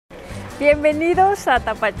Bienvenidos a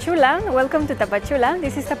Tapachula. Welcome to Tapachula.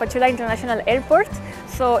 This is Tapachula International Airport.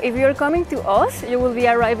 So if you're coming to us, you will be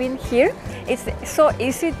arriving here. It's so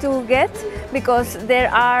easy to get because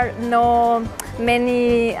there are no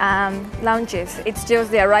many lounges. It's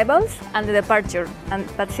just the arrivals and the departure, and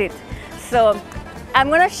that's it. So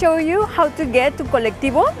I'm gonna show you how to get to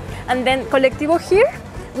Colectivo, and then Colectivo here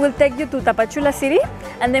will take you to Tapachula City,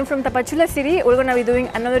 and then from Tapachula City we're gonna be doing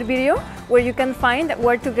another video where you can find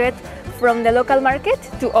where to get from the local market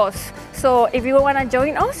to us. So if you wanna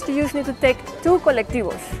join us, you just need to take 2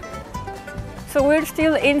 colectivos. So we're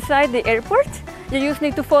still inside the airport. You just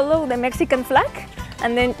need to follow the Mexican flag,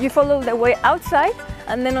 and then you follow the way outside,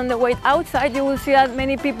 and then on the way outside you will see that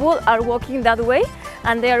many people are walking that way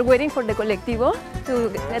and they are waiting for the colectivo to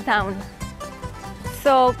the town.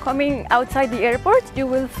 So coming outside the airport, you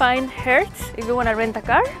will find Hertz. If you want to rent a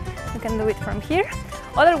car, you can do it from here.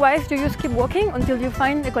 Otherwise, you just keep walking until you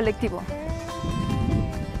find the colectivo.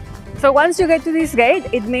 So once you get to this gate,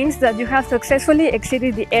 it means that you have successfully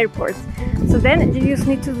exited the airport. So then you just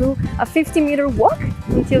need to do a 50-meter walk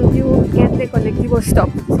until you get the colectivo stop,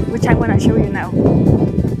 which I'm going to show you now.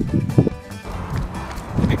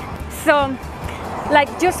 So, like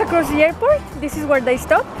just across the airport, this is where they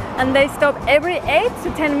stop, and they stop every 8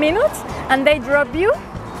 to 10 minutes, and they drop you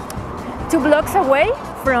 2 blocks away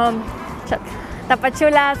from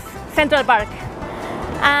Tapachula's Central Park.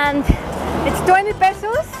 And it's 20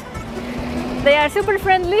 pesos. They are super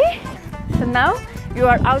friendly. So now you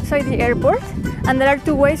are outside the airport, and there are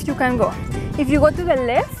 2 ways you can go. If you go to the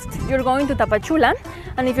left, you're going to Tapachula,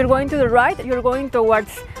 and if you're going to the right, you're going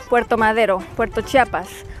towards Puerto Madero, Puerto Chiapas,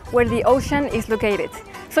 where the ocean is located.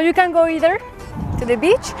 So you can go either to the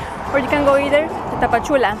beach, or you can go either to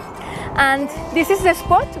Tapachula. And this is the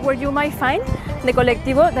spot where you might find the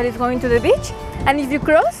colectivo that is going to the beach. And if you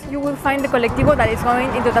cross, you will find the colectivo that is going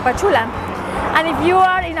into Tapachula. And if you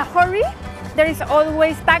are in a hurry, there is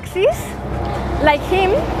always taxis like him.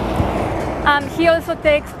 He also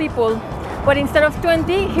takes people, but instead of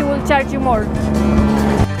 20, he will charge you more.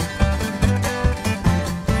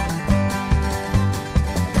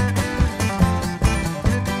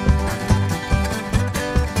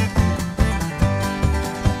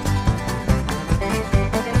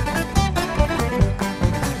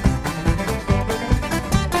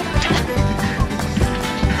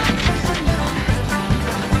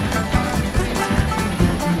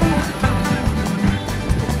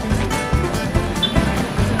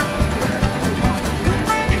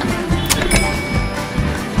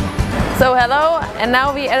 So hello, and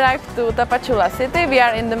now we arrived to Tapachula city. We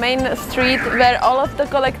are in the main street where all of the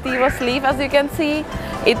colectivos leave, as you can see.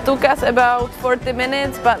 It took us about 40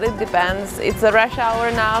 minutes, but it depends. It's a rush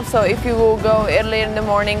hour now, so if you will go early in the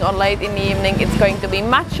morning or late in the evening, it's going to be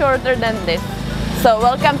much shorter than this. So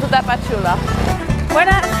welcome to Tapachula.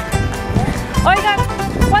 Buenas. Oigan,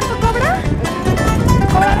 ¿cuánto cobra?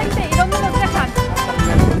 Cobra 20. ¿Y dónde nos dejan?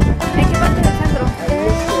 ¿En qué parte del centro?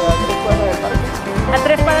 A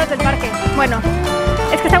 3 cuadras del parque. Bueno,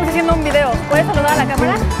 es que estamos haciendo un video. ¿Puedes saludar a la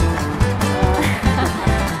cámara?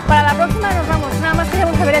 Para la próxima nos vamos. Nada más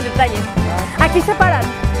queremos saber el detalle. Aquí se paran.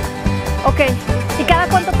 Ok. ¿Y cada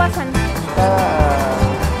cuánto pasan? Cada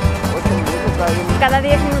 8 minutos. Cada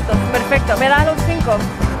 10 minutos. Perfecto. ¿Me da los 5?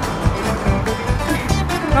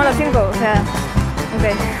 No, los 5. O sea... Ok.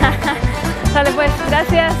 Sale pues.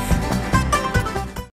 Gracias.